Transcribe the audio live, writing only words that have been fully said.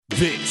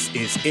This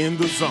is In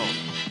the Zone.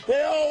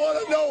 They all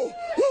want to know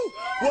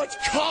what's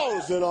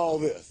causing all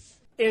this.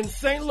 In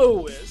St.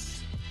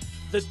 Louis,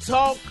 the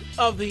talk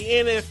of the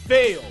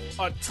NFL,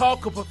 or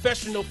talk of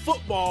professional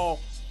football,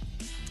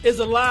 is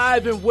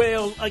alive and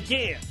well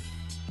again.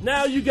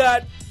 Now you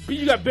got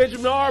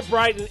Benjamin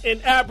Albright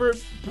and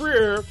Albert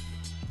Breer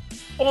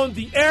on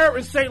the air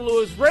in St.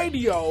 Louis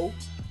radio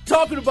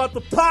talking about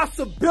the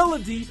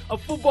possibility of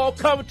football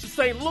coming to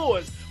St.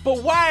 Louis.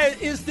 But why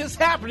is this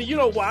happening? You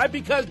know why?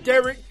 Because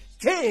Derek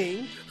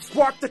King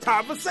sparked the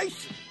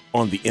conversation.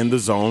 On the In the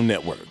Zone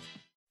Network.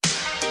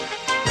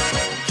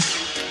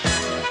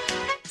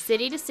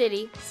 City to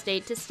city,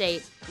 state to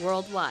state,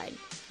 worldwide.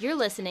 You're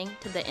listening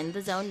to the In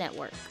the Zone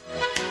Network.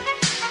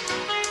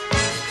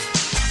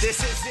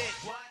 This is it.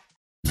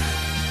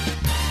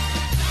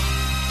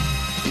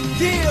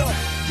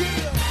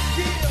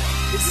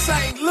 It's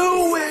St.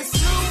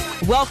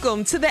 Louis.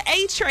 Welcome to the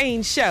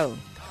A-Train Show.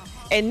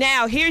 And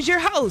now here's your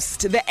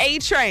host, the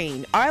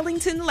A-Train,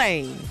 Arlington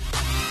Lane.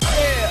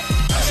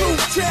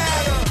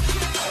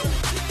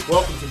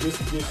 Welcome to this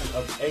edition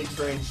of the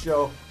A-Train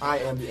Show. I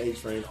am the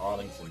A-Train,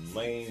 Arlington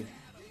Lane.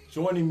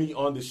 Joining me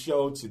on the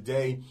show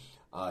today,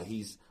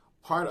 he's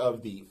part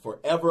of the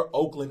Forever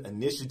Oakland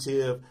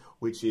Initiative,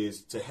 which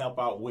is to help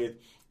out with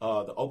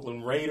the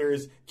Oakland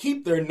Raiders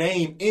keep their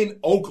name in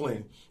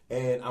Oakland.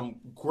 And I'm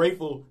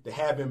grateful to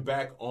have him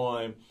back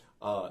on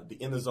the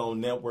In the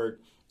Zone Network.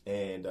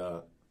 And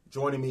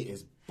joining me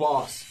is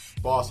Boss.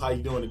 Boss, how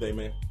you doing today,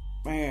 man?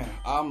 Man,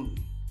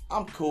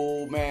 I'm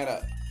cool, man.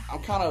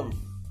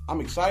 I'm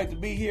excited to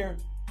be here,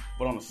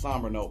 but on a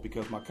somber note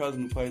because my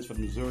cousin who plays for the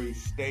Missouri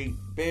State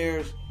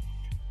Bears,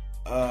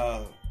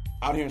 out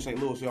here in St.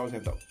 Louis, we always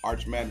have the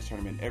Arch Madness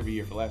tournament every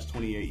year for the last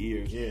 28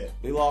 years. Yeah.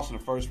 They lost in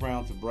the first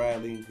round to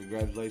Bradley.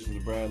 Congratulations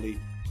to Bradley.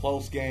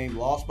 Close game,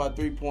 lost by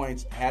 3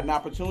 points, had an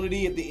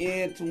opportunity at the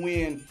end to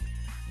win,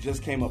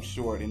 just came up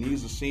short. And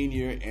he's a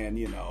senior, and,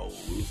 it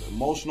was an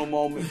emotional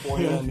moment for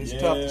him. It's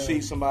tough to see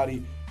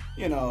somebody,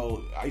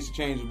 I used to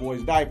change the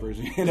boys' diapers,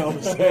 you know what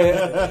I'm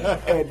saying?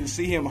 And to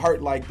see him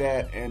hurt like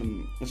that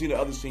and to see the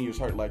other seniors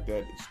hurt like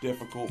that, it's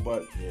difficult.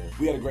 But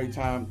we had a great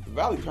time. The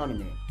Valley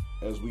Tournament,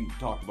 as we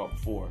talked about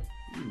before,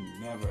 you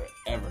never,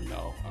 ever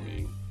know. I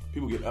mean,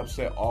 people get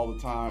upset all the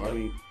time. I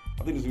mean,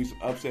 I think there's going to be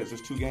some upsets.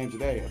 There's 2 games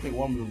today. I think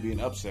one of them will be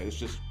an upset.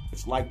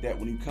 It's like that.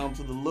 When you come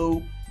to the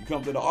Lou, you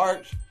come to the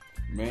Arch,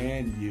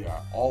 man, you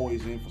are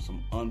always in for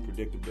some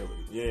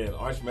unpredictability. Yeah, the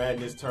Arch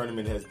Madness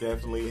tournament has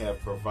definitely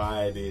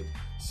provided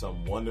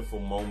some wonderful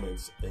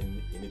moments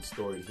in its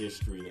storied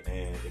history,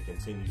 and it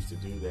continues to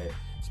do that,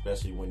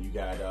 especially when you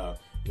got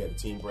the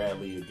Team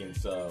Bradley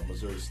against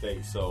Missouri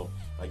State. So,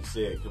 like you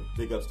said,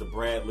 big ups to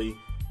Bradley.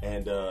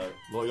 And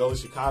Loyola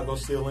Chicago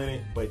still in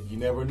it, but you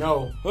never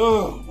know.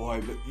 Oh,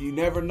 boy, but you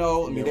never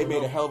know. I mean, they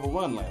made a hell of a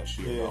run last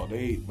year,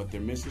 but they're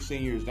missing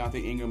seniors,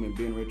 Dante Ingram and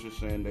Ben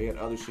Richardson. They had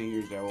other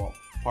seniors that were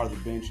part of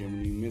the bench, and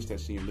when you miss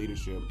that senior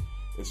leadership,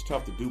 it's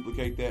tough to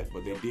duplicate that,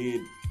 but they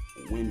did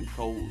win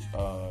Cole's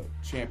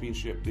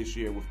championship this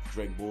year with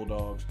Drake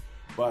Bulldogs.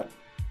 But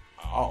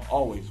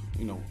always,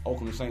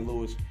 Oakland and St.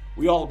 Louis,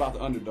 we all about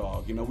the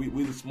underdog.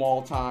 We the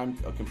small time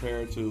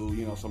compared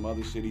to, some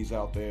other cities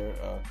out there,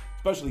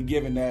 especially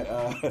given that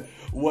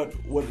what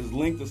has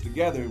linked us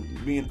together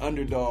being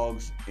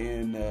underdogs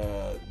in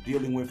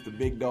dealing with the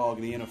big dog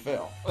in the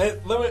NFL.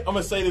 I'm going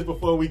to say this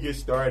before we get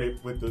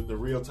started with the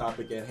real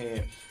topic at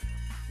hand.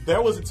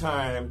 There was a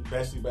time,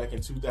 especially back in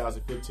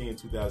 2015,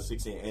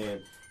 2016,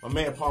 and my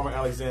man Palmer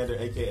Alexander,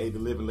 a.k.a. the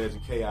living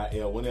legend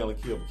KIL, Win L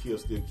and Kill, but Kill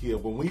still kill.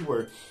 When we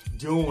were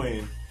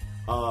doing,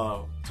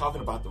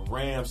 talking about the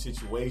Rams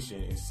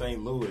situation in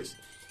St. Louis,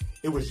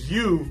 it was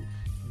you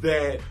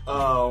that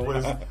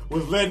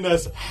was letting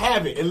us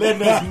have it and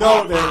letting us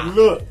know that,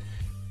 look,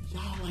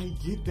 y'all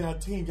ain't get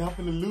that team. Y'all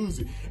finna lose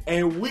it.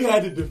 And we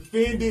had to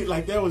defend it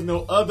like there was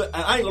no other.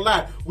 I ain't gonna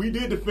lie. We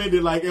did defend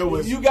it like it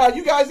was. You guys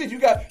did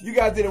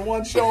it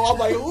one show. I'm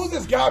like, who's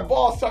this guy,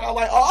 Boss? Talking? I'm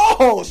like,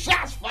 oh,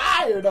 shots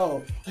fired,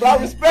 though. But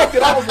I respect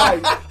it. I was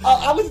like,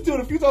 I listened to it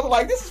a few times. I was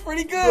like, this is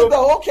pretty good,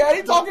 though. Okay,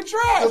 he talking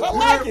trash. I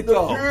like it,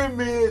 though.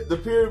 The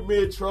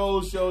Pyramid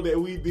Troll show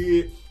that we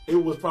did, it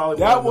was probably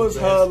that was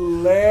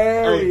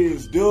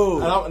hilarious,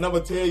 dude. And I'm gonna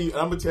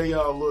tell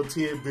y'all a little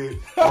tidbit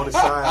on the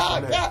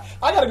side.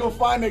 I gotta go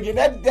find it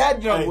again.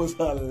 That jump was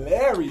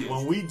hilarious.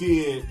 When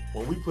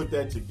we put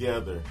that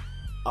together,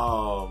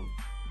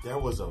 there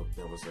was a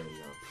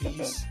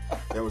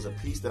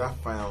piece that I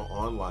found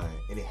online,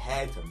 and it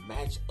had to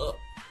match up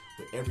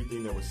with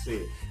everything that was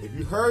said. If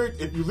you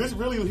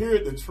really hear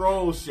it, the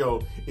Troll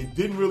show, it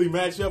didn't really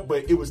match up,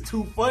 but it was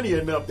too funny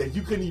enough that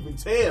you couldn't even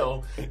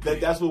tell that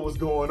that's what was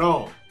going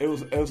on. It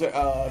was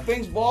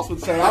things Boss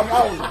would say. I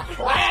was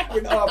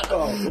cracking up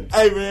though.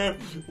 Hey man,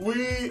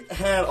 we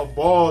had a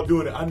ball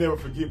doing it. I never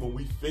forget when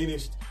we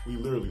finished, we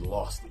literally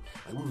lost it.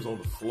 Like we was on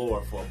the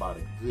floor for about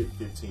a good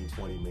 15,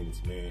 20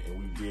 minutes, man, and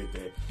we did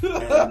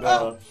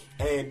that.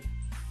 And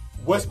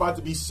what's about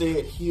to be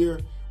said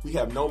here, we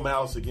have no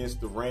malice against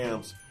the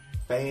Rams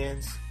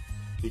fans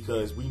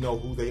because we know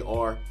who they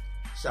are.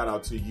 Shout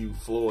out to you,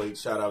 Floyd.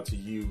 Shout out to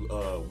you,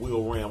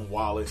 Will Ram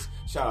Wallace.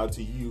 Shout out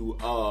to you,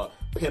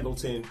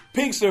 Pendleton.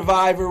 Pink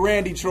Survivor,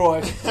 Randy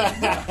Troy.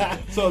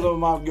 So of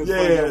my good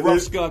friends,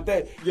 Rough Skunk.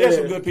 There's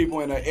some good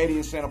people in there. Eddie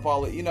in Santa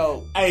Paula. You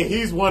know, hey,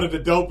 he's one of the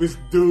dopest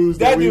dudes.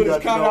 That dude is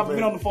kind of. I've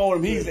been on the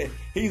phone with him.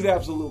 He's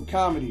absolute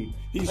comedy.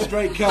 He's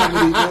straight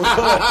comedy.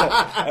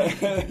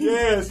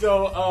 Yeah.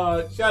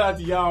 So shout out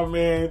to y'all,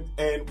 man.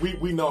 And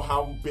we know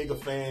how big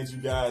of fans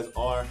you guys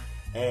are,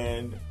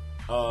 and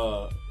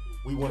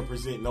we want to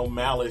present no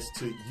malice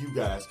to you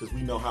guys because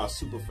we know how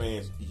super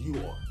fans you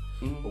are.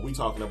 Mm-hmm. But we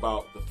talking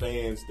about the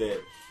fans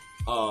that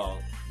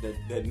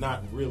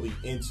not really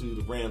into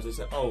the Rams. They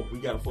said, "Oh, we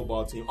got a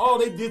football team. Oh,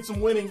 they did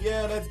some winning.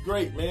 Yeah, that's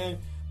great, man.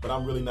 But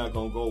I'm really not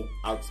gonna go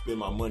out and spend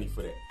my money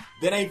for that.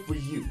 That ain't for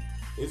you.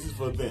 This is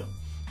for them.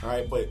 All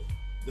right." But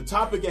the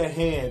topic at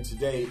hand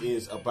today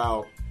is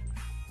about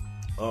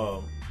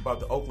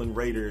the Oakland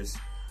Raiders,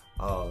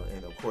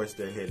 and of course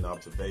they're heading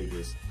off to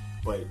Vegas.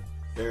 But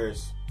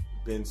there's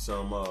been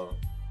some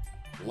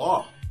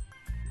law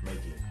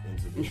making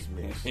into this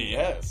mix.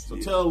 Yes. So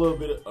tell a little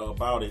bit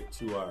about it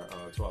to our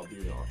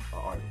viewing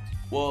audience.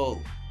 Well,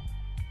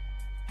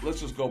 let's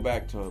just go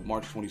back to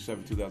March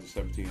 27,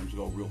 2017. I'm just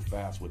going to go real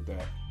fast with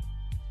that.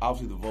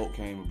 Obviously, the vote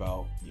came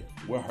about. Yeah.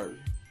 We're hurt.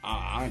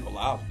 I ain't gonna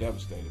lie, I was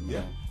devastated, man.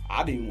 Yeah.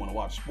 I didn't even want to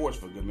watch sports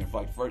for a good minute.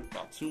 For like first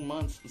about 2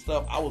 months and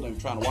stuff, I wasn't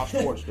even trying to watch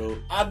sports,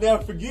 dude. I'll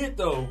never forget,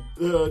 though,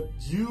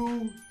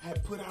 you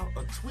had put out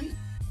a tweet.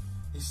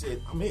 It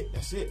said, "I'm it.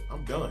 That's it.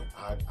 I'm done.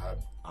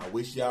 I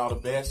wish y'all the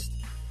best."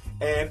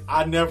 And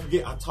I never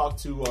forget, I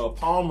talked to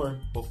Palmer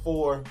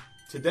before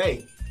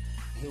today.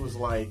 He was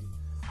like,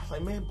 I was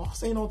like, "Man,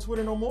 boss ain't on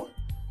Twitter no more."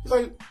 He's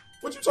like,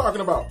 "What you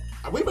talking about?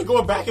 We've been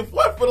going back and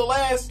forth for the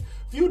last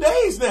few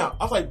days now."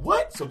 I was like,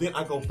 "What?" So then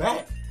I go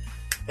back.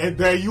 And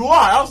there you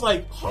are. I was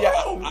like,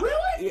 "Oh,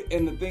 really?"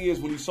 And the thing is,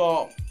 when you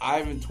saw, I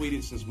haven't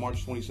tweeted since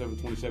March 27,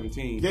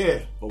 2017. Yeah.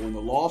 But when the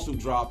lawsuit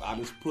dropped, I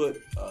just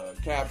put a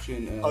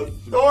caption. A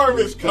storm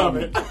is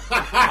coming.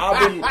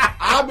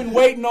 I've been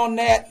waiting on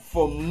that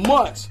for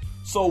months.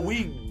 So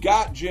we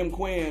got Jim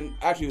Quinn.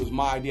 Actually, it was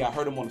my idea. I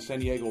heard him on the San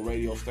Diego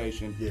radio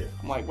station. Yeah.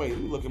 I'm like, wait,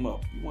 let me look him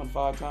up. He won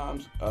 5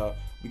 times?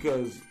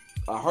 Because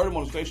I heard him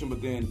on the station,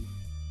 but then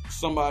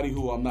somebody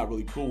who I'm not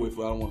really cool with,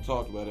 I don't want to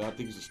talk about it. I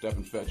think he's a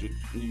Stephen Fetchit.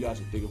 You guys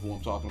can think of who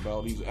I'm talking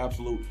about. He's an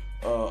absolute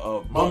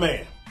my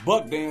man.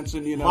 Buck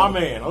dancing, you know. My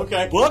man,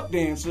 okay. Buck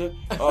dancer,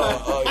 you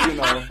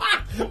know.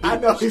 I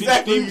know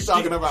exactly who you're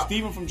talking about.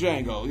 Steven from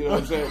Django, you know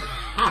what I'm saying?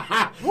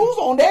 Who's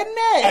on that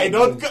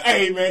name?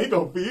 Hey, man,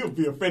 he'll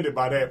be offended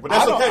by that, but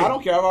that's okay. I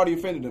don't care. I've already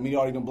offended him. He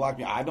already done blocked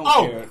me. I don't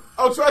care.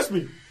 Oh, trust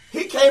me.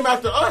 He came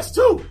after us,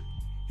 too.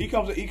 He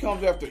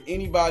comes after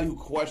anybody who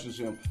questions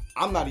him.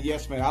 I'm not a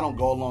yes man. I don't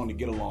go along to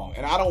get along.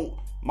 And I don't,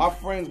 my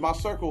friends, my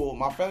circle,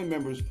 my family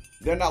members,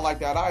 they're not like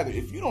that either.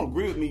 If you don't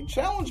agree with me,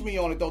 challenge me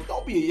on it, though.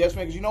 Don't be a yes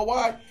man, because you know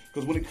why?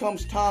 Because when it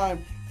comes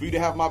time for you to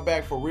have my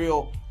back for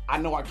real, I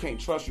know I can't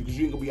trust you because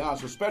you ain't going to be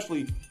honest.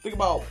 Especially, think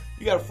about,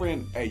 you got a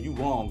friend, hey, you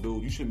wrong,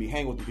 dude. You shouldn't be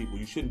hanging with the people.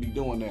 You shouldn't be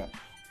doing that.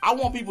 I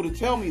want people to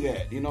tell me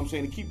that, you know what I'm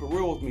saying, to keep it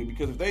real with me,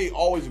 because if they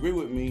always agree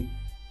with me,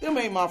 them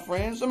ain't my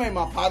friends. Them ain't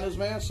my partners,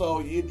 man. So,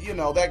 you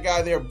know, that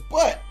guy there.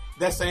 But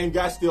that same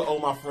guy still owe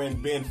my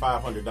friend Ben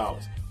 $500.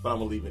 But I'm going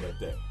to leave it at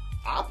that.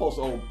 I supposed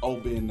to owe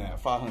Ben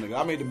that $500.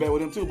 I made the bet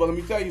with him, too. But let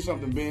me tell you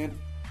something, Ben.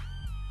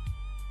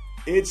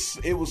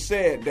 It was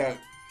said that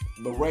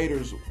the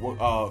Raiders were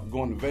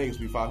going to Vegas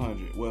to be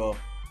 $500. Well,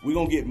 we're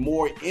going to get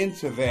more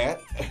into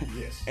that.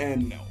 Yes.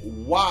 And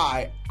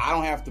why I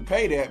don't have to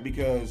pay that,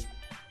 because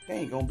they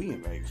ain't going to be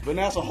in Vegas. But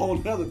that's a whole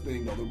other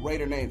thing, though. The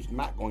Raider name's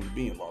not going to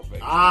be in Las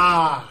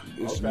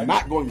Vegas. It's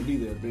not going to be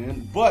there,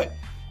 Ben. But,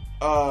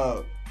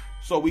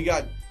 so we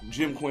got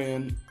Jim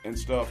Quinn and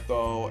stuff,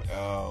 though.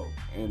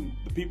 And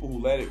the people who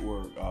led it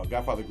were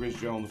Godfather Chris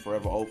Jones of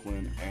Forever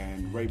Oakland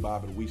and Ray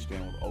Bobbitt of We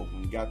Stand with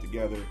Oakland. We got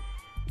together.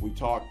 We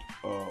talked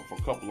for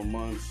a couple of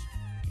months.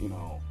 You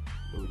know,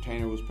 the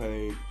retainer was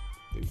paid.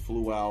 They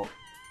flew out.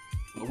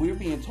 But we were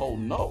being told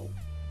no.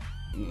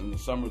 In the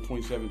summer of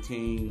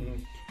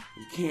 2017,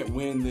 we can't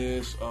win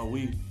this.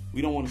 We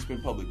don't want to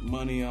spend public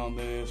money on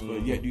this,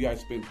 but yet you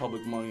guys spend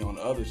public money on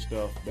other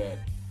stuff that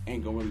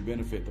ain't going to really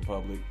benefit the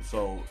public.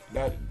 So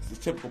that's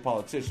typical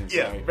politicians,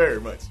 yeah, right? Very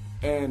much.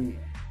 And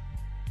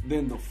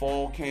then the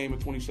fall came in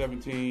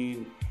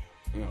 2017.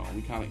 You know,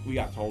 we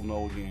got told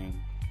no again.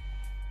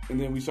 And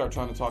then we started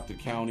trying to talk to the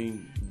county.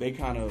 They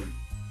kind of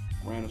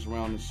ran us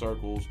around in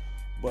circles.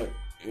 But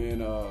in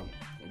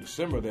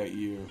December of that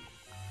year,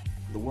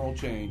 the world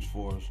changed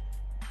for us,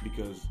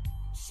 because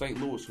St.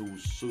 Louis, who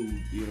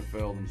sued the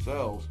NFL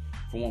themselves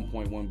for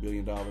 $1.1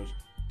 billion,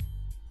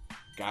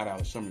 got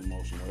out of summary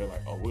motion where they're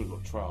like, oh, we're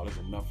going to trial. There's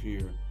enough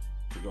here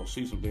to go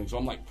see some things. So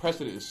I'm like,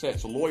 precedent is set.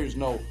 So lawyers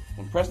know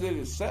when precedent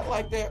is set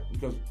like that,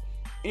 because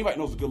anybody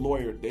knows a good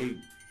lawyer, they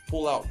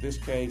pull out this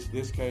case,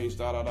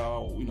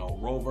 da-da-da, you know,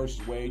 Roe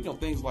versus Wade, you know,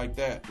 things like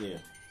that. Yeah.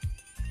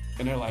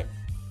 And they're like,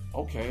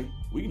 okay,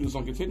 we can do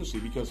some contingency,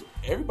 because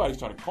everybody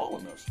started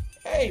calling us.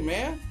 Hey,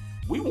 man,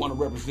 we want to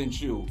represent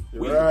you.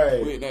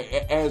 Right.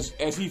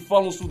 As he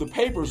funnels through the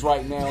papers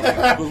right now,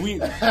 because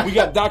we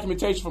got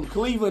documentation from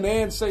Cleveland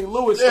and St.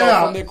 Louis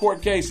on their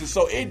court cases.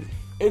 So it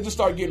just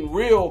started getting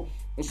real.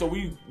 And so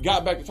we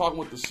got back to talking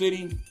with the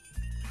city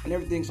and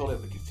everything, so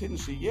that the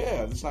contingency,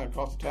 this not going to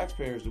cost the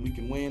taxpayers, that we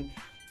can win.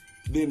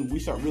 Then we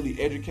start really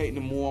educating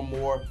them more and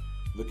more.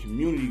 The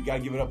community, got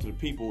to give it up to the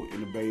people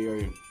in the Bay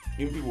Area.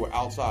 Even people were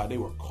outside. They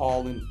were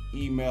calling,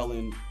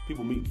 emailing,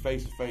 people meeting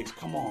face to face.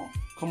 Come on,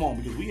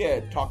 because we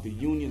had talked to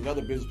unions and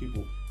other business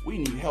people. We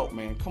need help,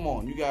 man. Come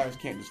on, you guys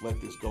can't just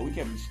let this go. We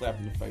can't be slapped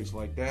in the face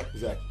like that.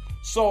 Exactly.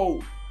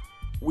 So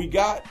we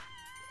got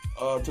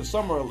to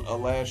summer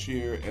last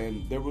year,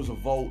 and there was a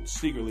vote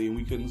secretly, and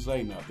we couldn't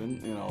say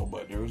nothing,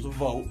 but there was a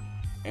vote,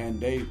 and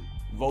they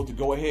voted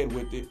to go ahead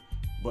with it.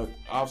 But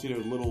obviously there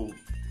was little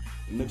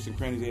nooks and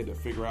crannies they had to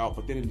figure out.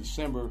 But then in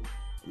December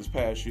this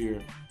past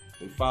year,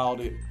 they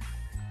filed it.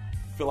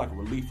 I feel like a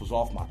relief was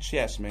off my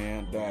chest,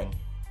 man, that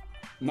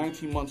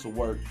 19 months of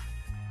work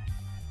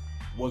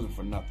wasn't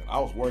for nothing. I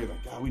was worried,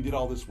 like, God, we did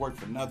all this work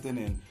for nothing,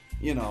 and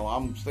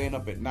I'm staying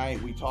up at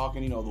night, we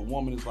talking, the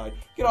woman is like,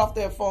 get off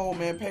that phone,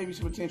 man, pay me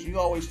some attention. You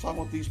always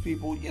talking with these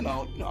people, you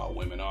know how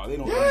women are. They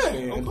don't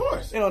understand. Of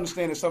course. They don't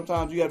understand that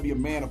sometimes you got to be a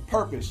man of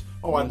purpose.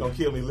 My wife gonna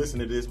kill me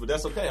listening to this, but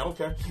that's okay. I don't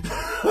care.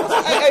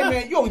 Hey,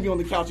 man, you only be on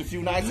the couch a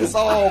few nights. It's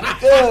all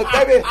good,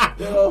 baby.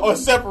 Or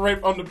separate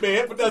from the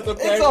bed, but that's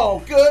okay. It's all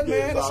good,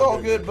 man. It's all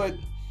good. But,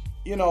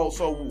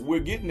 so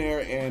we're getting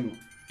there, and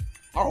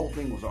our whole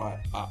thing was our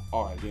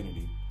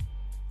identity.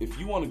 If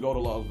you want to go to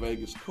Las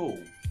Vegas, cool.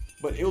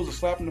 But it was a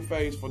slap in the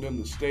face for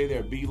them to stay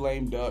there, be a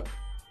lame duck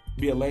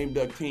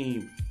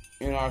team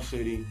in our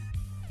city,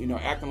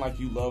 acting like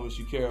you love us,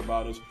 you care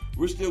about us.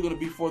 We're still going to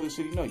be for the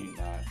city. No, you're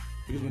not.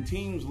 Because when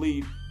teams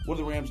leave, what are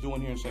the Rams doing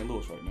here in St.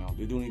 Louis right now?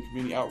 They're doing any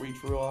community outreach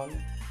for real out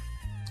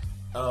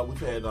here? We've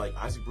had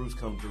Isaac Bruce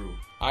come through.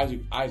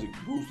 Isaac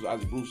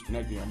Bruce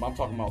connecting them. I'm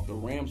talking about the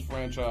Rams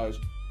franchise.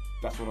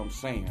 That's what I'm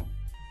saying.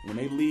 When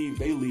they leave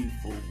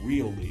for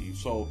real leave.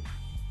 So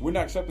we're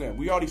not accepting that.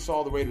 We already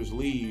saw the Raiders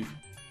leave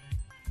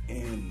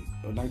in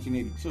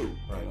 1982,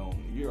 right?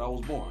 The year I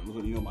was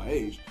born, my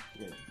age.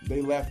 Yeah.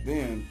 They left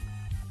then,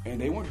 and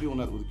they weren't doing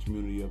nothing with the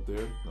community up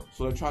there. No.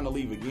 So they're trying to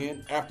leave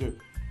again after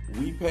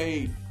we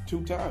paid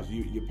 2 times.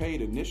 You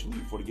paid initially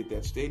to get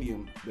that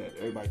stadium that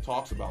everybody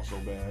talks about so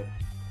bad.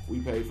 We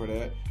paid for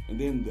that. And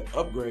then the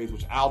upgrades,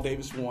 which Al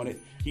Davis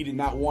wanted. He did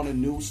not want a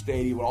new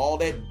stadium with all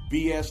that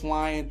BS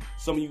lying.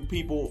 Some of you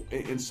people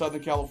in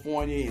Southern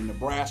California, in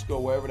Nebraska,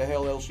 wherever the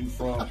hell else you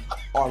from,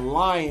 are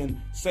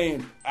lying,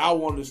 saying Al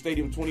wanted a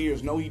stadium 20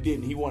 years. No, he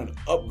didn't. He wanted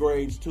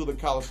upgrades to the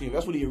Coliseum.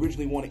 That's what he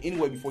originally wanted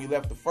anyway before he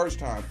left the first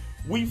time.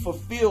 We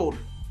fulfilled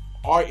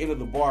our end of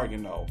the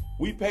bargain, though.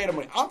 We paid him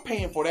money. I'm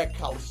paying for that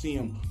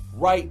Coliseum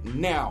right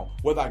now,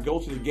 whether I go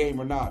to the game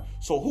or not.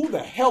 So who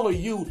the hell are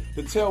you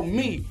to tell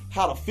me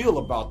how to feel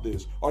about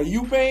this? Are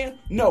you paying?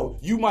 No,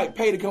 you might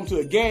pay to come to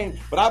a game,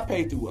 but I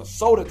pay through a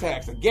soda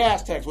tax, a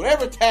gas tax,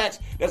 whatever tax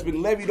that's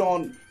been levied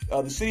on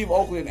the city of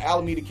Oakland and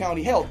Alameda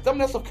County. Hell,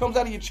 some of that stuff comes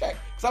out of your check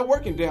because I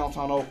work in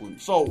downtown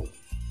Oakland. So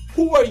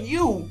who are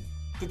you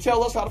to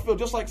tell us how to feel?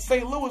 Just like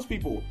St. Louis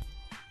people.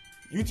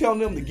 You telling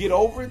them to get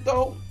over it,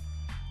 though?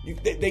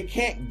 They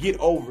can't get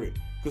over it.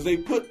 Because they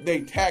put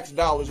their tax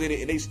dollars in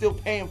it and they still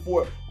paying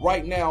for it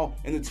right now,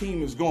 and the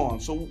team is gone.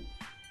 So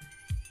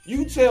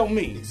you tell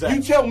me. Exactly.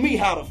 You tell me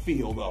how to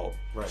feel, though.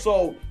 Right.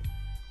 So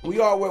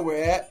we are where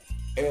we're at,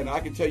 and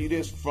I can tell you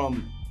this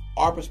from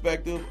our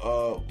perspective,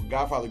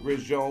 Godfather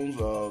Grizz Jones,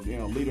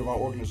 leader of our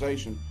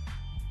organization,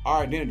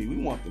 our identity. We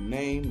want the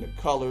name, the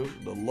colors,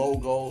 the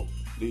logo,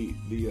 the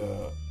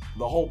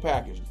whole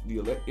package,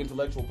 the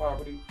intellectual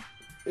property.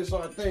 It's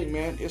our thing,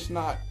 man. It's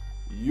not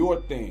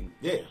your thing.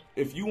 Yeah.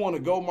 If you want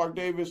to go, Mark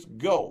Davis,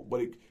 go.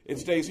 But it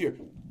stays here.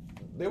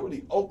 They were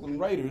the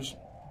Oakland Raiders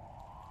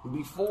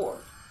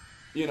before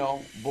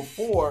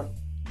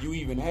you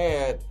even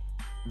had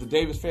the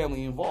Davis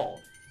family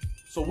involved.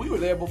 So we were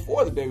there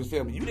before the Davis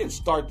family. You didn't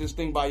start this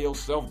thing by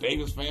yourself,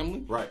 Davis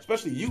family. Right.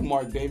 Especially you,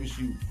 Mark Davis,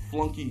 you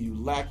flunky, you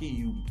lackey,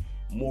 you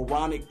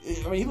moronic.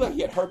 I mean,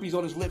 he had herpes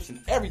on his lips and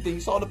everything.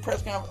 You saw the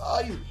press conference.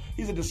 Oh,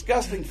 he's a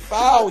disgusting,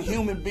 foul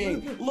human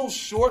being. A little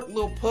short, a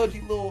little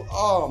pudgy,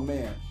 oh,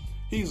 man.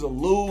 He's a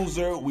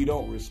loser. We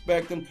don't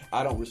respect him.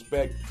 I don't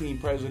respect team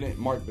president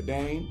Mark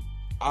Bedane.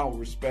 I don't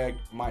respect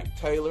Mike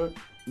Taylor.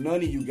 None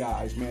of you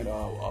guys, man.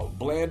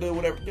 Blanda,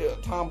 whatever,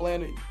 Tom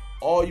Blanda.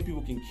 All you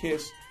people can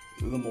kiss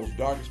the most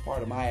darkest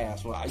part of my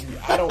ass. Well,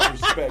 I don't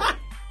respect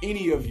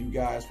any of you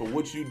guys for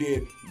what you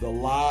did. The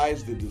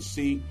lies, the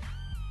deceit.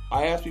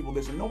 I ask people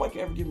this, and nobody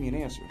can ever give me an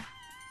answer.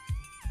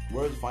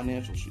 Where's the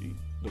financial sheet,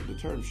 the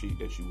term sheet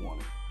that you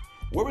wanted?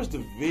 Where is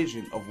the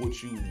vision of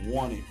what you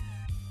wanted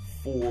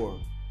for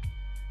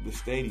the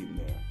stadium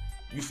there?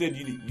 You said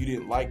you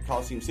didn't like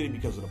Coliseum City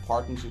because of the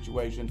parking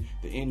situation,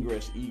 the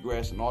ingress,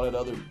 egress, and all that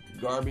other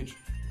garbage.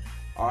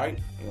 All right?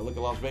 And look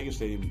at Las Vegas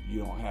Stadium, you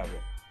don't have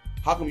it.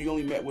 How come you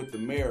only met with the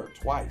mayor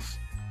twice?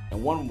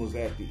 And one of them was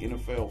at the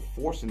NFL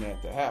forcing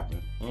that to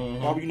happen.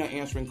 Mm-hmm. Why were you not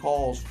answering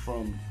calls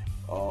from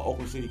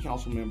Oakland City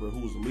Council member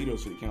who was the leader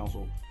of City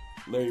Council,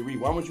 Larry Reed?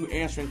 Why weren't you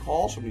answering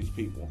calls from these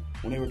people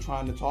when they were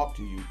trying to talk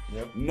to you?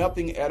 Yep.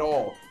 Nothing at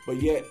all.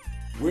 But yet,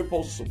 we're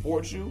supposed to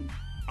support you.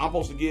 I'm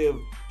supposed to give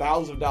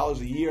thousands of dollars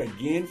a year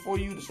again for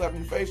you to slap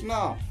in the face?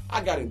 Nah,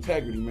 I got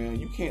integrity, man.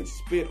 You can't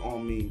spit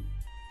on me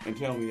and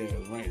tell me that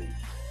it's raining.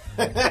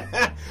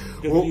 Because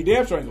you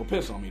damn sure ain't gonna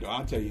piss on me, though.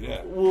 I'll tell you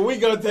that. Well, we're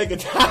gonna take a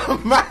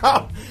time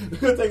out. We're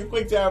gonna take a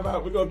quick time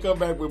out. We're gonna come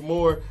back with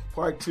more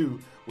part 2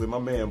 with my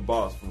man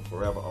Boss from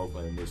Forever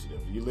Oakland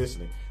Initiative. You're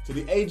listening to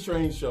the A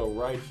Train Show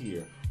right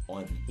here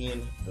on the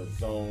In the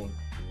Zone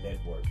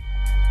Network.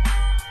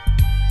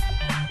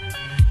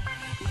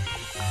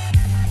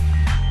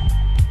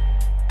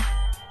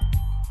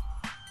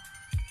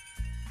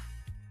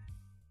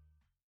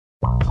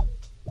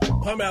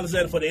 Palmer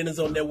Alexander for the In the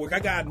Zone Network.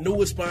 I got a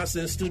newest sponsor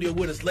in the studio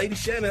with us, Lady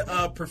Shannon,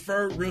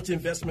 Preferred Realty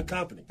Investment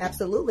Company.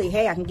 Absolutely.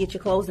 Hey, I can get you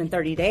closed in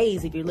 30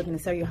 days if you're looking to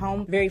sell your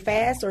home very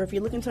fast or if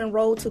you're looking to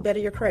enroll to better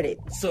your credit.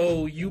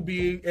 So you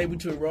be able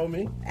to enroll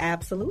me?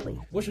 Absolutely.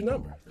 What's your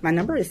number? My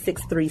number is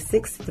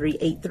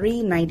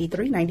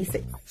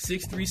 636-383-9396.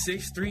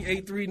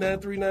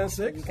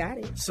 636-383-9396? You got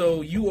it.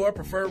 So you are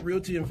Preferred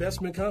Realty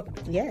Investment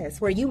Company? Yes,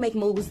 where you make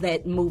moves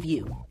that move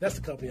you. That's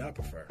the company I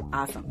prefer.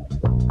 Awesome.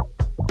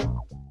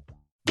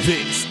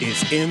 This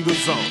is In the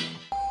Zone.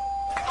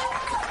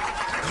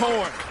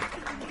 Corn.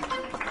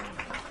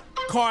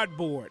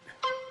 Cardboard.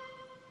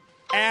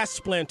 Ass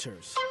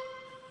splinters.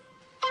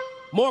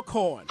 More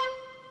corn.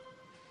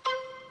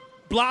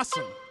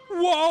 Blossom.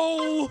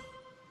 Whoa!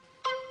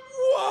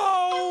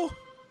 Whoa!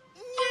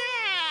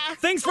 Yeah!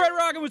 Things Fred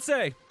Roggin would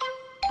say.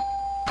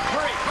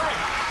 Hurry.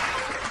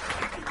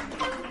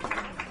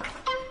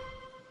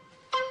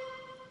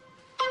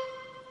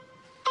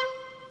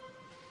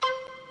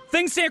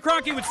 Things Stan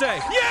Kroenke would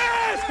say.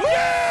 Yes!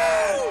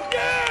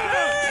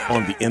 Yeah!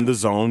 On the In the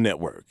Zone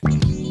Network.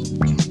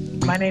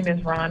 My name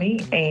is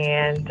Ronnie,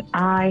 and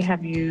I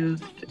have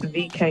used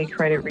VK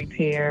Credit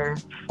Repair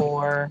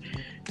for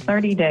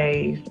 30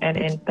 days. And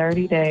in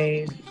 30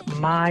 days,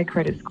 my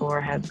credit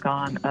score has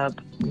gone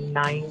up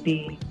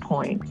 90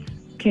 points.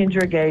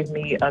 Kendra gave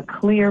me a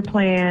clear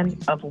plan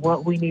of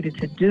what we needed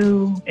to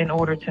do in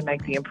order to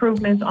make the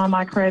improvements on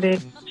my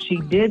credit. She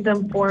did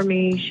them for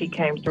me. She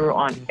came through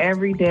on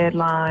every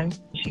deadline.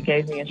 She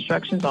gave me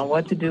instructions on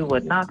what to do,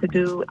 what not to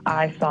do.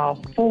 I saw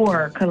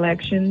 4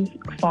 collections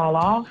fall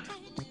off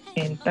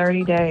in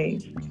 30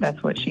 days.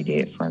 That's what she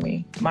did for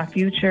me. My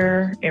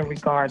future in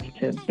regards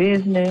to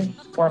business,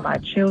 for my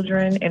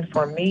children, and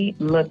for me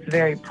looks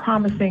very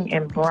promising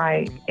and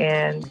bright.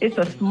 And it's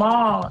a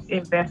small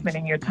investment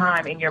in your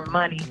time, in your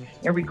money,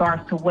 in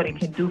regards to what it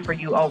can do for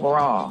you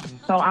overall.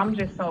 So I'm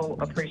just so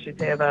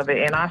appreciative of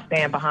it. And I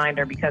stand behind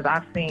her because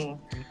I've seen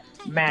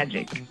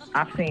magic.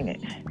 I've seen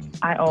it.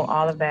 I owe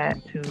all of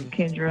that to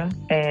Kendra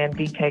and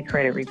VK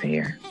Credit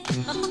Repair.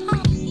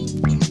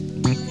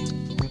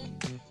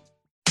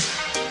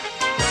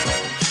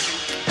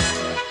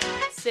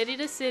 City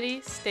to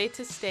city, state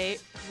to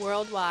state,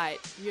 worldwide.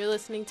 You're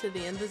listening to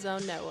the In the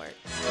Zone Network.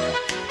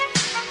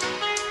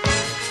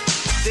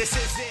 This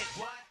is it.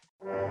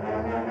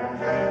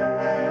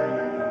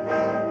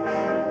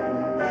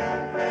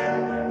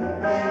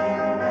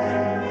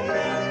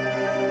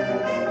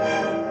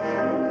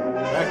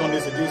 Back on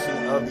this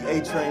edition of the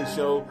A-Train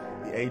Show,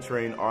 the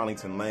A-Train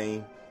Arlington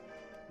Lane.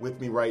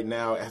 With me right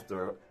now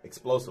after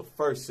explosive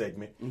first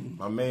segment,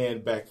 my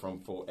man back from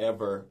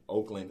Forever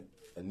Oakland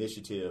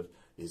Initiative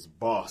is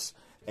Boss.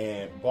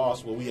 And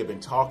Boss, what we have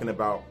been talking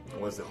about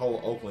was the whole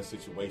Oakland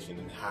situation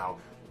and how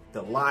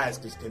the lies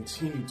just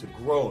continue to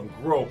grow and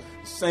grow.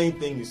 The same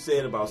thing you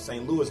said about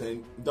St. Louis,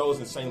 and those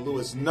in St.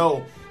 Louis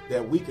know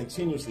that we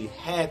continuously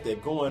had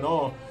that going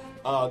on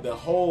the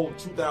whole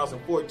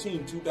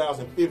 2014,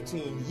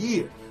 2015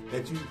 year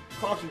that you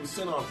constantly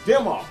sent off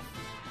them off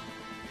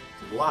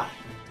to lie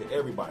to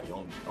everybody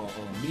on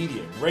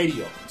media,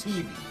 radio,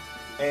 TV.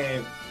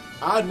 And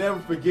I'll never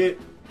forget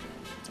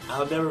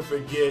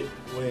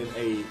when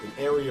an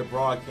area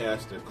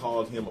broadcaster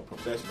called him a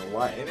professional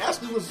liar, and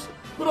actually was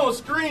put on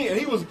screen, and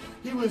he was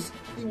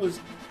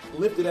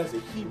lifted as a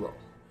hero.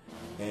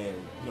 And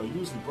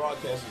usually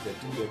broadcasters that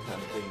do that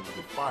kind of thing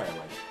get fired.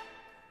 Like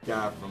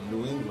guy from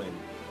New England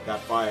got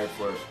fired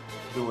for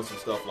doing some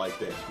stuff like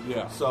that.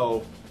 Yeah.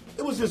 So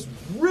it was just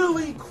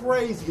really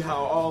crazy how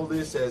all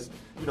this has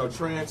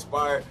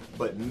transpired.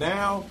 But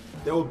now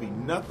there would be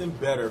nothing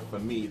better for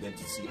me than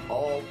to see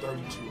all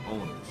 32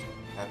 owners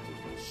have to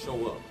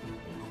show up in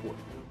court.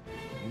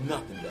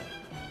 Nothing better.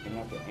 And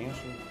have to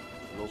answer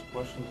those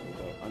questions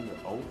that are under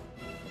oath.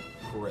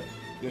 Correct.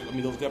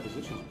 Those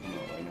depositions are coming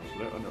out right now, so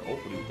they're under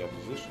oath for these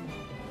depositions.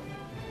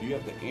 You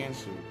have to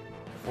answer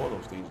for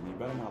those things, and you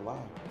better not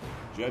lie.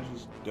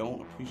 Judges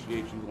don't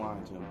appreciate you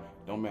lying to them,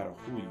 no matter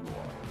who you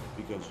are,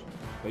 because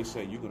they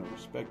say you're going to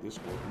respect this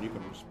work, and you're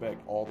going to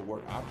respect all the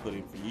work I put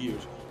in for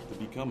years to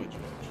become a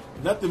judge.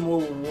 Nothing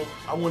more.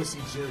 I want to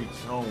see Jerry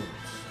Jones.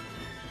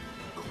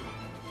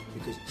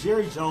 Because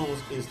Jerry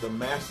Jones is the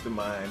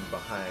mastermind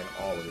behind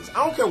all of this.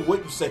 I don't care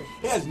what you say.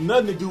 It has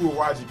nothing to do with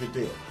Roger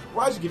Goodell.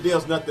 Roger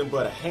Goodell's nothing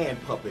but a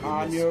hand puppet.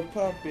 I'm your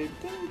puppet.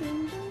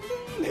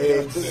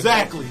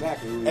 Exactly.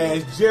 Exactly.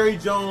 As Jerry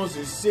Jones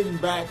is sitting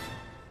back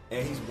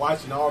and he's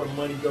watching all the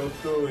money go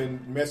through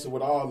and messing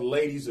with all the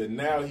ladies, and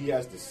now he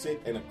has to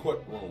sit in a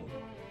courtroom.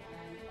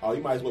 Oh,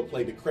 you might as well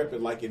play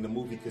decrepit like in the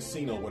movie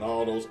Casino when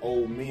all those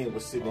old men were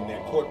sitting in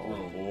that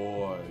courtroom.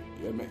 Boy,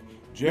 yeah, man.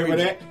 Remember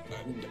that?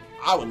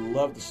 I would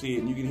love to see it,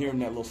 and you can hear him in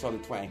that little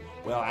southern twang.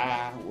 Well,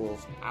 I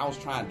was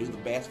trying to do the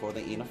best for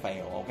the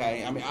NFL,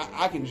 okay? I mean,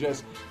 I can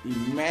just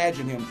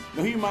imagine him.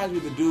 Now, he reminds me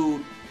of the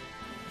dude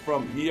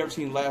from, you ever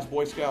seen Last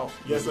Boy Scout?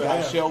 Yes, the I guy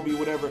have. Shelby,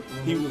 whatever.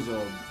 Mm-hmm. He was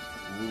a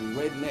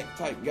redneck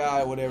type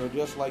guy, whatever,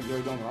 just like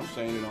Jerry Jones. I'm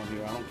saying it on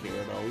here. I don't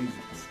care, though.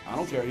 I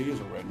don't care. He is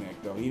a redneck,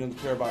 though. He doesn't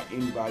care about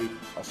anybody.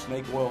 A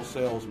snake oil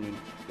salesman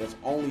that's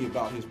only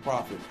about his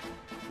profit.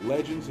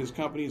 Legends, his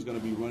company, is going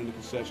to be running the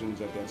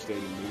concessions at that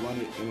stadium. They run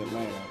it in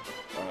Atlanta.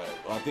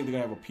 I think they're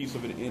going to have a piece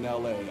of it in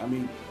L.A. I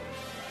mean,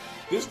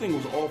 this thing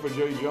was all for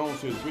Jerry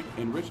Jones to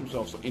enrich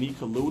himself. So, and he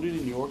colluded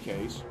in your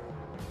case,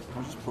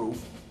 which is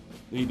proof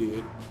that he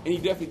did. And he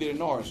definitely did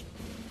in ours.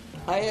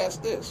 I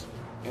asked this,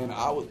 and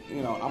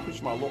I'm pretty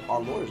sure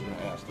our lawyers are going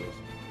to ask this.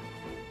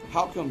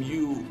 How come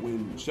you,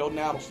 when Sheldon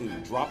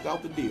Adelstein dropped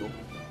out the deal,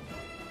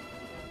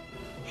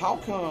 how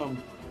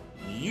come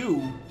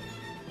you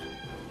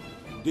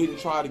didn't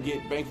try to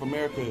get Bank of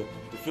America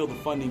to fill the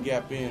funding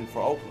gap in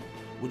for Oakland,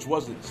 which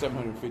wasn't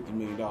 $750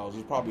 million. It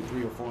was probably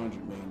 $300 or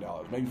 $400 million,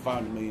 maybe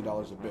 $500 million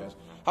at best.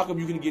 How come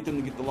you couldn't get them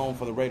to get the loan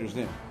for the Raiders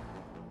then?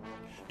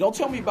 Don't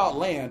tell me about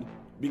land,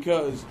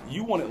 because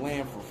you wanted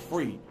land for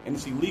free, and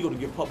it's illegal to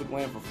get public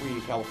land for free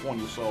in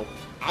California, so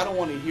I don't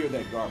want to hear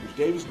that garbage.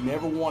 Davis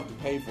never wanted to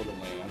pay for the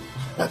land.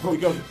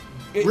 Because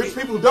rich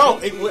people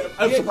don't.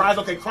 I'm surprised,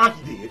 okay,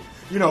 Kroenke did.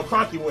 You know,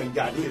 Kroenke went and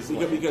got his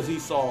land. Because he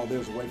saw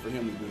there's a way for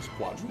him to just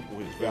quadruple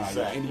his value,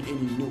 exactly. and he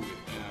knew it.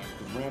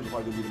 Because Rams are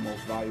probably going to be the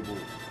most valuable,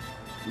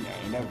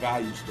 and that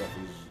value stuff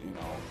is,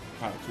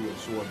 kind of two-edged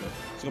sword, but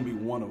it's going to be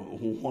one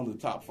of the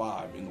top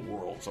 5 in the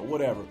world, so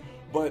whatever.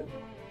 But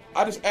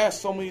I just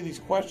asked so many of these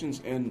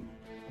questions, and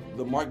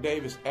the Mark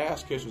Davis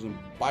ass kissers and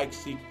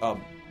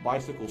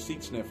bicycle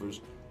seat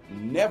sniffers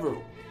never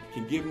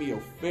can give me a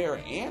fair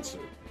answer.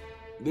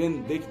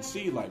 Then they can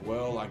see, like,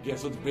 well, I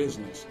guess it's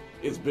business.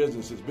 It's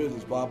business,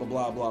 blah, blah,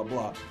 blah, blah,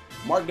 blah.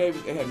 Mark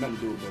Davis, it had nothing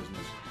to do with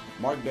business.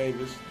 Mark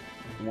Davis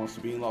wants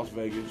to be in Las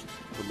Vegas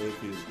to live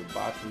his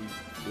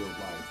debauchery-filled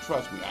life.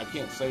 Trust me, I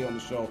can't say on the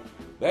show,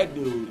 that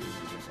dude is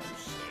just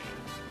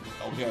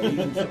okay,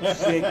 he's a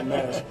sick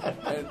mess.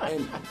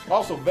 And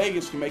also,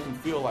 Vegas can make him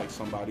feel like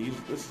somebody.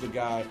 This is a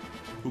guy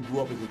who grew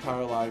up his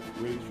entire life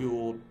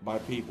ridiculed by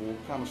people,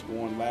 kind of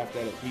scorned, laughed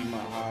at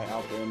Piedmont High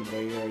out there in the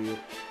Bay Area.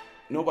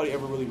 Nobody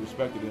ever really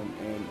respected him,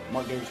 and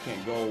Mark Davis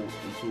can't go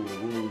into a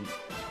room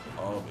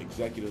of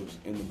executives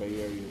in the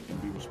Bay Area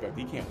and be respected.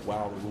 He can't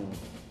wow the room.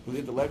 Because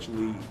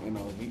intellectually,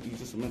 he's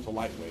just a mental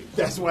lightweight.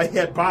 That's why he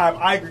had Bob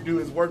Iger do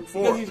his work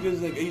for him.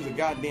 He's a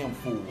goddamn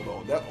fool,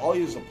 though. All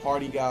he is a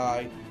party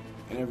guy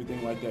and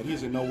everything like that. He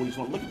doesn't know what he's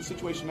doing. Look at the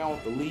situation now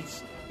with the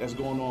lease that's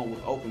going on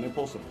with Oakland. They're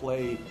supposed to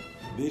play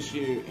this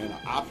year and an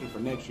option for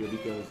next year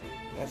because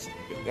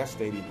that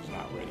stadium is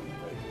not ready in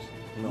Vegas.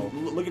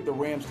 Look at the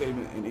Rams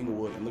stadium in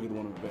Inglewood and look at the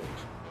one in Vegas.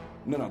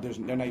 No,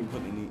 they're not even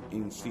putting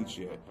any seats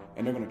yet.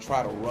 And they're going to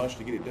try to rush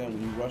to get it done.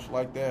 When you rush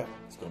like that,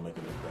 it's going to make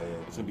it look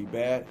bad. It's going to be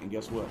bad. And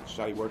guess what?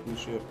 Shoddy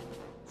workmanship,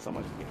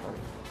 somebody's going to get hurt.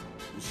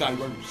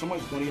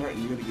 Somebody's going to get hurt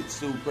and you're going to get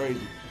sued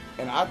crazy.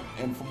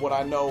 And from what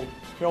I know,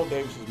 Carol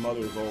Davis's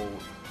mother is old,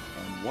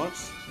 and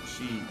once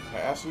she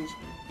passes,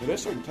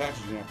 there's certain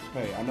taxes you have to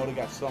pay. I know they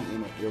got something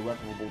in an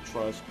irrecoverable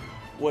trust,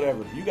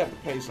 whatever. You got to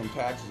pay some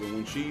taxes, and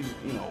when she's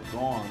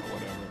gone or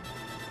whatever,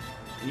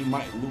 he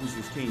might lose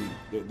his team.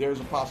 There's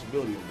a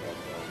possibility of that,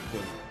 though,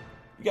 because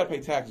you got to pay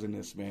taxes in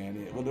this, man.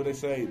 What do they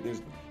say?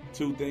 There's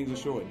 2 things are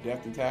sure: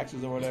 death and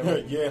taxes, or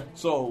whatever. Yeah.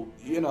 So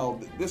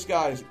this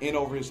guy is in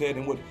over his head,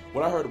 and what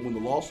I heard when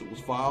the lawsuit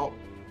was filed.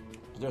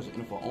 There's an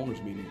NFL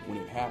owners meeting when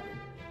it happened,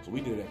 so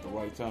we did it at the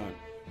right time.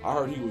 I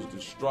heard he was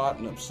distraught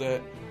and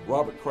upset.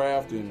 Robert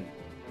Kraft and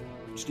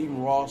Stephen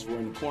Ross were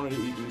in the corner of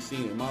the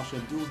scene, and Mom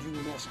said, "Dude, you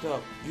messed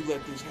up. You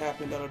let this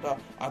happen. Da da da.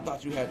 I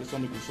thought you had this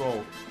under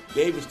control."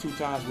 Davis 2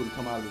 times wouldn't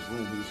come out of his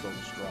room. He was so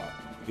distraught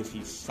because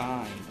he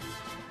signed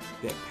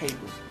that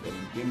paper that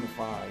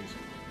indemnifies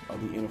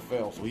the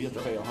NFL, so he has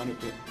to pay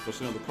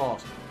 100% of the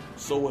cost.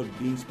 So would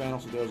Dean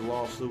Spanos if there's a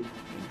lawsuit,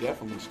 and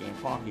definitely Stan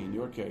Kroenke in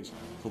your case.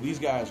 So these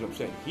guys are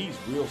upset. He's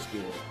real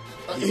scared.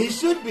 He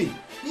should be.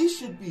 He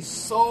should be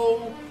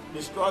so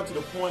distraught to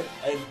the point,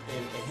 and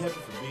heaven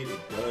forbid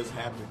it does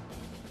happen,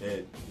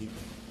 that he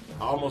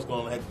almost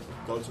going to have to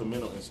go to a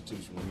mental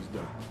institution when he's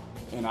done.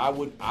 And I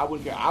wouldn't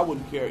care. I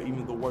wouldn't care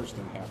even if the worst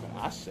thing happened.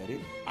 I said it.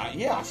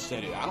 I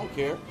said it. I don't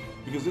care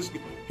because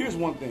here's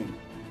one thing.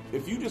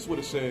 If you just would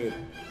have said,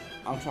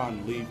 "I'm trying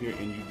to leave here,"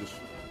 and you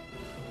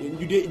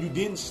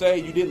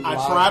didn't lie.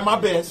 I tried my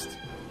best,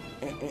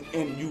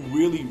 and you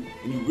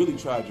really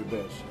tried your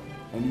best,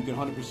 and you can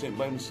 100%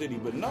 blame the city.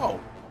 But no,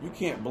 you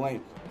can't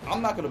blame.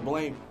 I'm not going to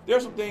blame.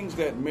 There's some things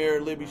that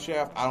Mayor Libby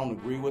Schaaf, I don't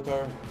agree with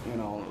her. There's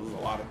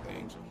a lot of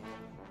things.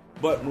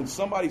 But when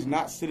somebody's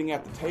not sitting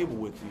at the table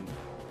with you,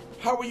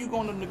 how are you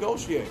going to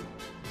negotiate?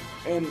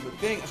 And the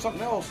thing,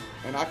 something else,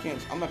 and I'm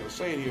not going to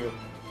say it here,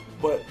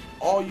 but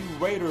all you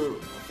Raider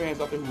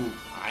fans out there who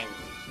I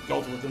go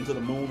with them to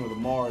the moon or the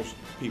Mars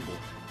people,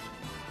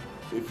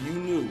 if you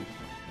knew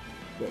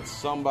that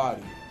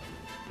somebody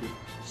with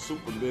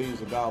super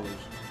billions of dollars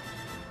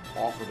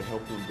offered to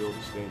help him build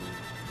a stadium,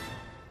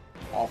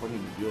 offered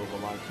him a deal of a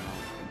lifetime,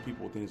 and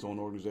people within his own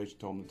organization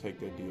told him to take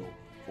that deal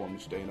for him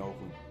to stay in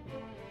Oakland,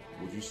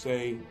 would you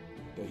say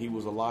that he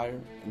was a liar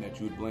and that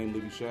you would blame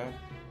Libby Schaaf?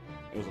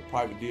 It was a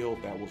private deal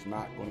that was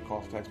not going to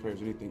cost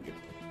taxpayers anything.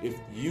 If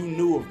you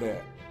knew of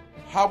that,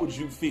 how would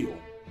you feel?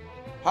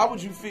 How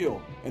would you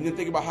feel? And then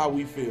think about how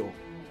we feel,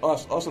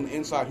 us on the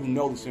inside who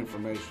know this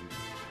information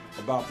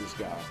about this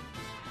guy,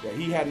 that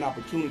he had an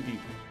opportunity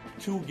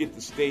to get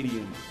the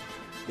stadium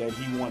that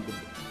he wanted to.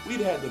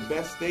 We'd had the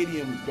best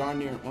stadium darn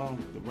near, well,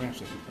 the Rams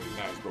stadium was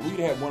pretty nice, but we'd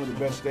had one of the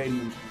best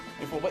stadiums.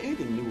 And for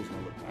anything new was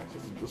going to look nice.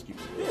 Let's keep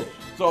it real.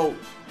 So,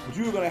 but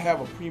you were going to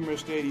have a premier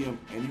stadium,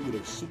 and you would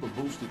have super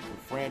boosted the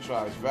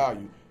franchise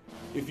value.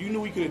 If you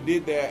knew he could have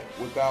did that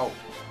without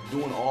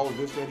doing all of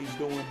this that he's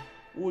doing,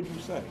 what would you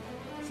say?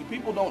 See,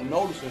 people don't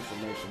know this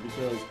information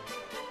because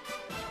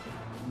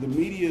the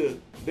media,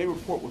 they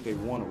report what they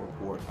want to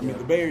report. I mean,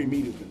 the Bay Area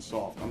media's been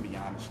soft. I'm gonna be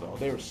honest though.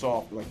 They were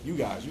soft. Like you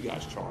guys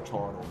charge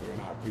hard over there,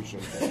 and I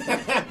appreciate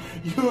that.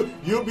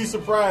 You'll be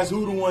surprised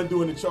who the one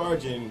doing the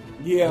charging,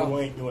 yeah, who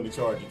ain't doing the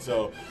charging.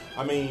 So,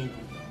 I mean,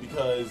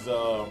 because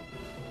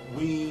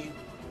we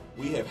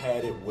have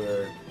had it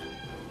where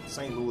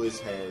St. Louis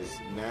has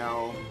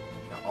now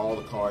got all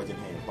the cards in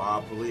hand.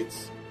 Bob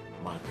Blitz,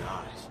 my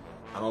gosh,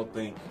 I don't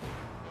think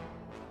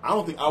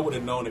I would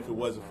have known if it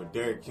wasn't for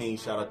Derek King.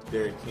 Shout out to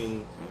Derek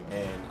King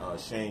and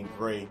Shane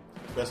Gray,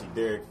 especially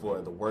Derek for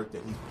the work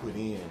that he's put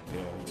in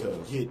to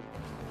get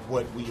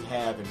what we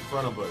have in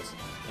front of us,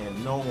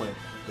 and knowing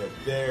that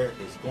there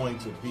is going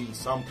to be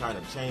some kind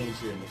of change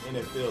here, and the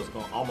NFL is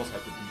going to almost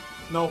have to be,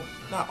 no,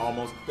 not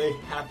almost, they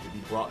have to be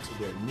brought to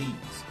their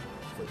knees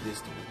for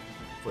this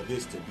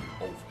to be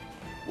over.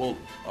 Well,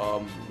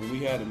 when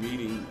we had a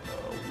meeting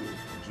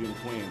with Jim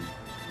Quinn,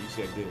 he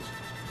said this: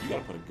 you got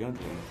to put a gun to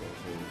the NFL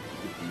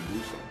to get them to do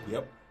something.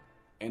 Yep.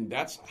 And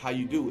that's how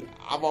you do it.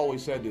 I've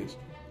always said this.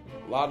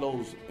 A lot of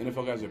those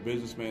NFL guys are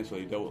businessmen, so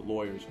they dealt with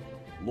lawyers.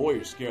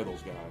 Lawyers scare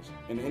those guys.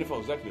 And the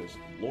NFL executives,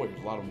 lawyers,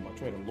 a lot of them are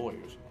trained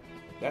lawyers.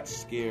 That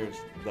scares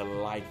the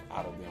life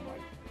out of them.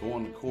 Like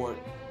going to court,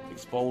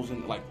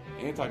 exposing, like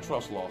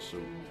antitrust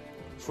lawsuit,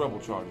 treble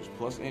charges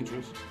plus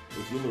interest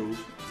if you lose.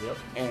 Yep.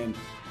 And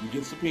you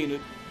get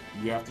subpoenaed.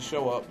 You have to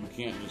show up. You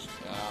can't just,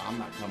 I'm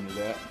not coming to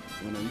that.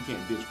 You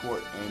can't ditch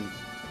court. And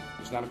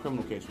it's not a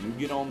criminal case. When you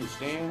get on the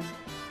stand,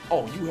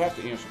 you have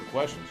to answer the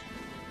questions.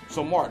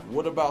 So, Mark,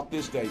 what about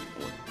this day?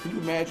 Can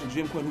you imagine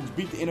Jim Quinn, who's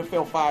beat the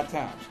NFL 5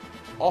 times,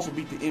 also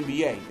beat the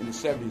NBA in the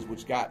 70s,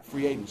 which got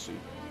free agency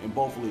in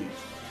both leagues?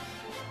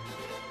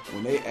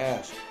 When they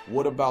asked,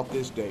 what about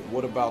this day?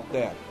 What about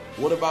that?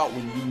 What about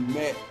when you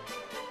met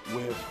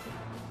with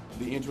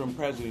the interim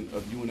president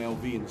of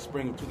UNLV in the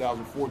spring of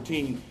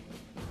 2014?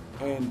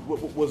 And what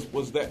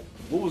was that?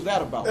 What was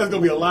that about? There's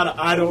gonna be a lot of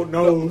I don't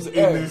knows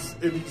in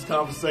these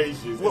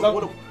conversations.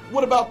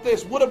 What about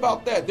this? What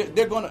about that?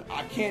 They're gonna.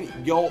 I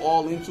can't go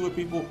all into it,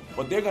 people,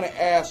 but they're gonna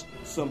ask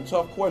some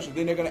tough questions.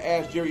 Then they're gonna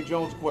ask Jerry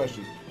Jones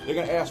questions. They're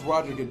gonna ask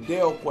Roger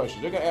Goodell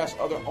questions. They're gonna ask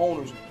other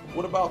owners.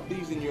 What about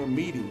these in your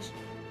meetings?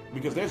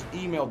 Because there's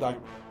emails,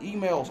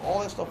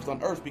 all that stuff is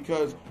unearthed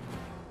because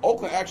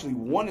Oakland actually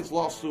won its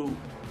lawsuit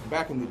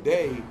back in the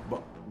day,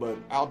 but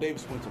Al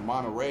Davis went to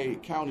Monterey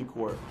County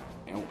Court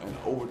and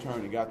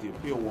overturned and got the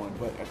appeal won.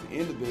 But at the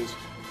end of this,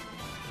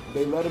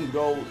 they let him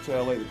go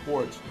to LA, the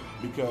courts,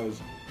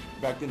 because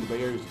back then the Bay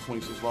Area was the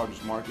 26th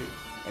largest market,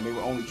 and they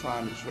were only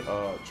trying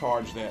to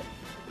charge that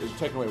it was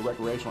taking away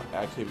recreational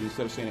activity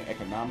instead of saying an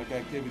economic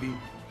activity.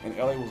 And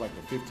LA was like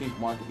the 15th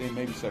market then,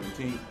 maybe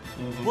 17th.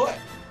 Mm-hmm. But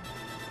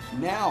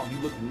now you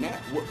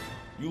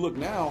look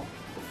now,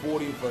 the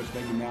 40th versus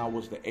maybe now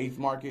was the 8th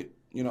market.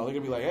 They're gonna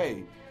be like,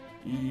 hey,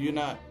 you're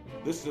not.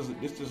 This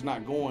is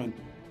not going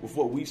with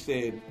what we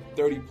said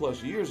 30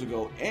 plus years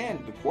ago.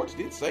 And the courts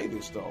did say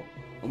this though,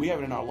 and we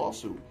have it in our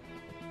lawsuit.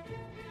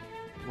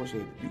 The court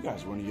said, you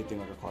guys are running your thing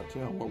like a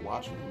cartel. We're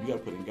watching you. You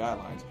got to put in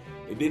guidelines.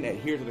 It didn't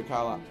adhere to the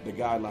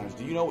guidelines.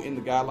 Do you know in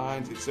the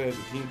guidelines it says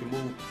the team can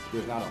move?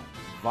 There's not a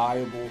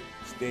viable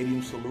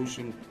stadium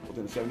solution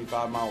within a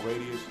 75-mile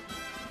radius.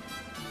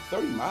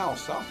 30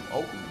 miles south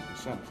of Oakland is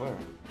Santa Clara.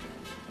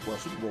 Well,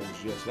 Super Bowl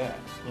was just that.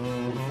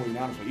 Mm-hmm. The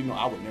 49ers, even though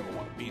I would never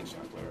want to be in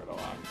Santa Clara, though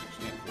I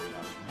understand the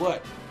 49ers.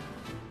 But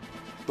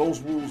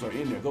those rules are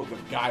in there. Those are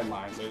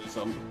guidelines.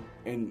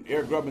 And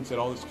Eric Grubman said,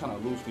 this is kind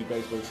of loosely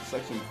based, but it's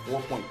section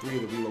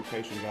 4.3 of the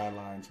relocation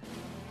guidelines.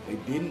 They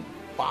didn't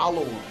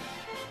follow them.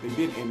 They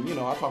didn't, and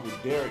I talked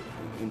with Derek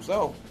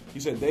himself. He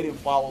said they didn't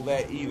follow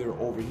that either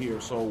over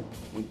here. So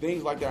when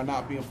things like that are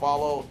not being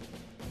followed,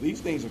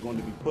 these things are going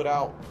to be put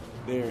out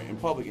there in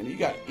public. And you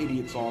got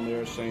idiots on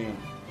there saying,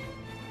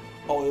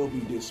 it'll be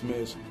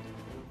dismissed.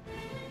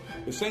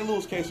 The St.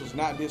 Louis case was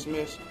not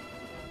dismissed.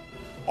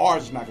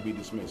 ours is not going to be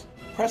dismissed.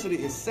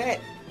 Precedent is set.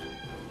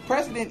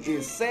 Precedent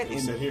is set.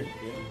 It's set here.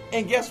 Yeah.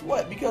 And guess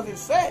what? Because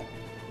it's set,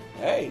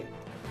 hey,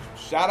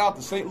 shout out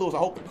to St. Louis. I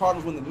hope the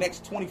Cardinals win the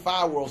next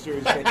 25 World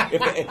Series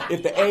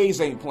if the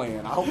A's ain't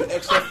playing. I hope the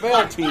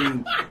XFL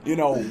team,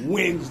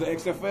 wins the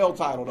XFL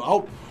title. I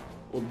hope,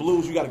 well,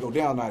 Blues, you got to go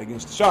down tonight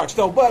against the Sharks,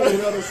 though. But you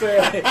know what I'm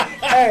saying?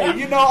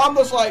 Hey, I'm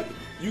just like,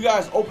 you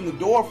guys opened the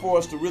door for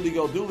us to really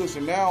go do this,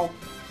 and now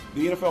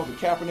the NFL, the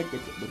Kaepernick,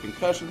 the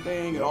concussion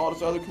thing, and all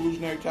this other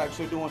collusionary tactics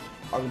they're doing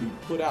are going to be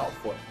put out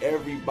for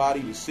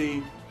everybody to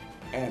see.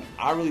 And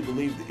I really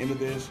believe at the end of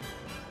this,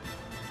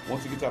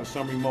 once it gets out of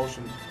summary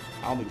motion,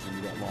 I don't think it's going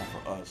to be that long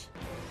for us.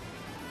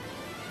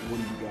 What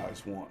do you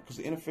guys want? Because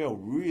the NFL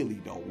really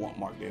don't want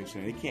Mark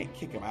Davidson. They can't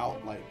kick him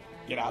out, like,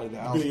 get out of the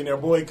house. Billionaire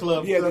boy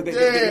club. Yeah,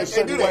 there's a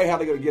certain way how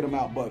they're going to get him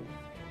out. But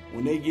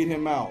when they get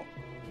him out,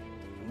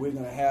 we're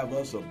going to have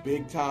us a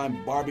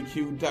big-time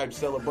barbecue-type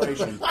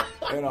celebration.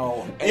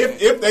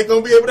 If they're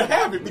going to be able to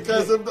have it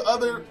because of the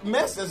other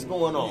mess that's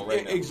going on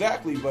right now.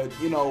 Exactly. But,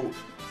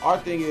 our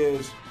thing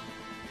is,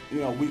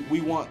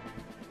 we want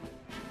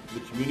the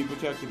community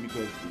protected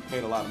because we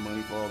paid a lot of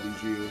money for all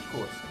these years. Of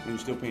course. And you're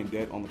still paying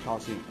debt on the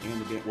Coliseum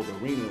and the debt. Well, the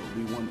arena,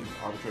 we won the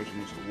arbitration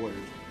against the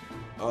Warriors.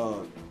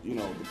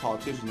 The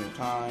politicians, their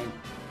time,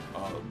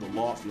 the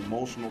loss, the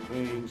emotional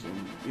things,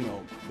 and,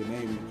 the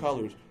name and the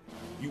colors.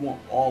 You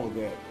want all of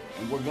that,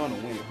 and we're going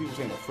to win. People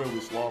saying a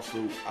frivolous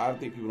lawsuit, I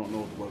think people don't know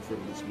what the word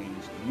frivolous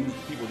means.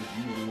 People just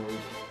use the word.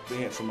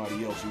 They had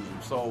somebody else use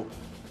them. So,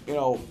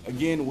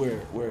 again,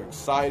 we're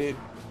excited.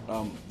 There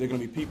are going to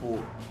be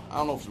people, I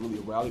don't know if it's really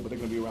a rally, but they're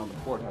going to be around the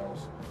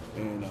courthouse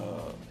in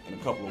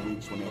a couple of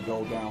weeks when they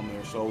go down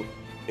there. So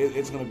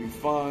it's going to be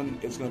fun.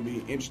 It's going to be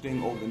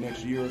interesting over the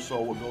next year or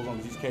so what goes on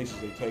with these cases.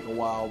 They take a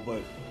while,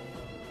 but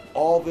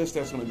all this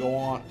that's going to go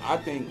on, I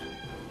think,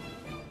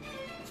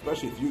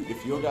 especially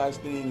if your guys'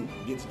 thing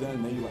gets done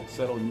and then you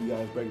settle and you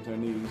guys break into their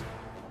knees,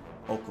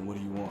 Oakland, what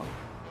do you want?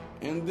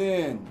 And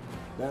then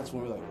that's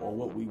when we're like, well,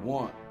 what we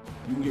want,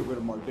 you can get rid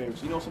of Mark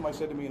Davis. Somebody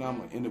said to me, and I'm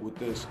going to end it with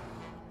this.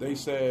 They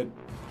said,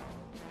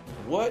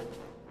 what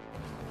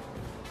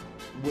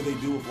will they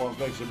do with Las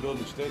Vegas? They're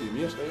building a stadium.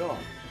 Yes, they are.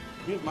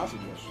 Here's my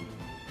suggestion.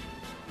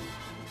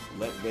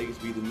 Let Vegas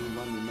be the new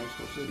London,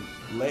 Mexico City.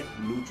 Let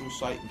neutral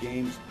site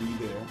games be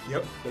there.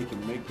 Yep. They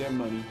can make their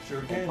money.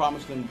 Sure can. And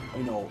promise them,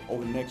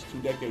 over the next 2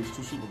 decades,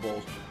 2 Super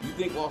Bowls. You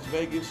think Las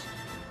Vegas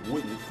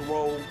wouldn't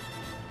throw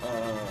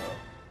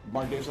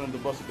Mark Davis under the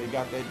bus if they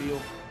got that deal?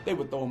 They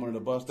would throw him under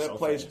the bus. That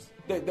place,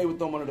 they would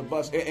throw him under the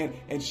bus.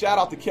 And shout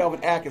out to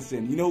Kelvin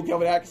Atkinson. You know who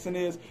Kelvin Atkinson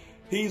is?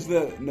 He's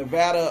the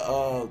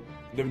Nevada,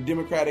 the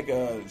Democratic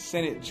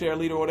Senate chair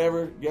leader or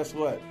whatever. Guess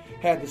what?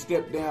 Had to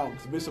step down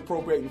because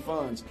misappropriating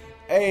funds.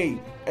 Hey,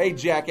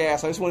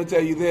 jackass, I just want to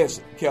tell you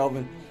this,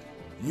 Kelvin.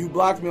 You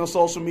blocked me on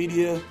social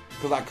media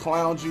because I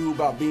clowned you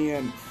about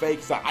being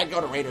fake. So I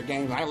go to Raider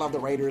games. I love the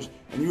Raiders.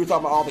 And you were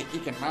talking about all the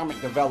economic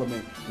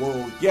development.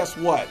 Well, guess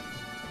what?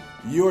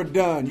 You're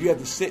done. You had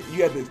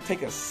to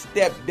take a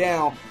step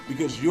down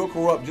because you're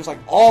corrupt, just like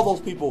all those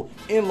people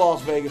in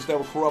Las Vegas that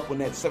were corrupt when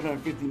that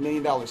 $750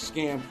 million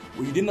scam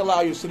where you didn't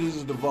allow your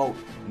citizens to vote.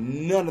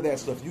 None of that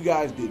stuff. You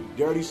guys did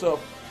dirty stuff.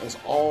 It's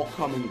all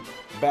coming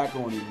back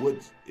on you. What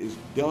is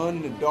done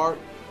in the dark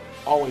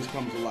always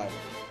comes to light.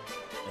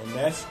 And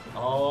that's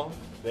all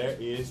there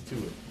is to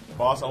it.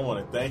 Boss, I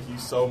want to thank you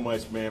so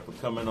much, man, for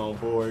coming on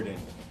board and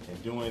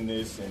doing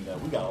this. And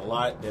we got a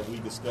lot that we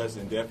discussed,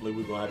 and definitely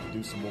we're going to have to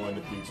do some more in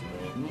the future,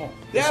 man.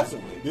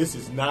 Definitely. This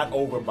is not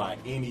over by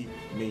any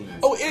means.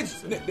 Oh,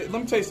 let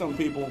me tell you something,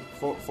 people.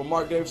 For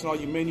Mark Davis and all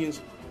you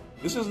minions,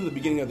 this isn't the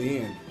beginning of the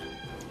end.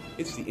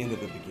 It's the end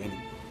of the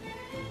beginning.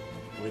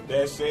 With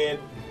that said,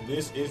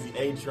 this is the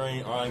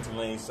A-Train, Arlington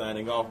Lane,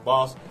 signing off.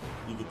 Boss,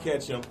 you can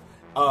catch him.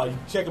 You can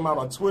check him out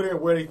on Twitter.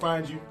 Where they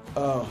find you?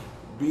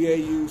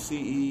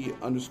 BAUCE_MAN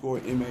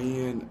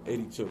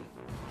 82.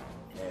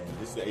 And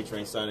this is the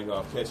A-Train signing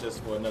off. Catch us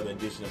for another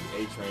edition of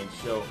the A-Train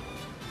Show.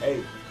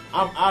 Hey,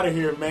 I'm out of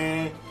here,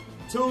 man.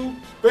 2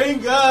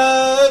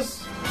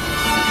 fingers!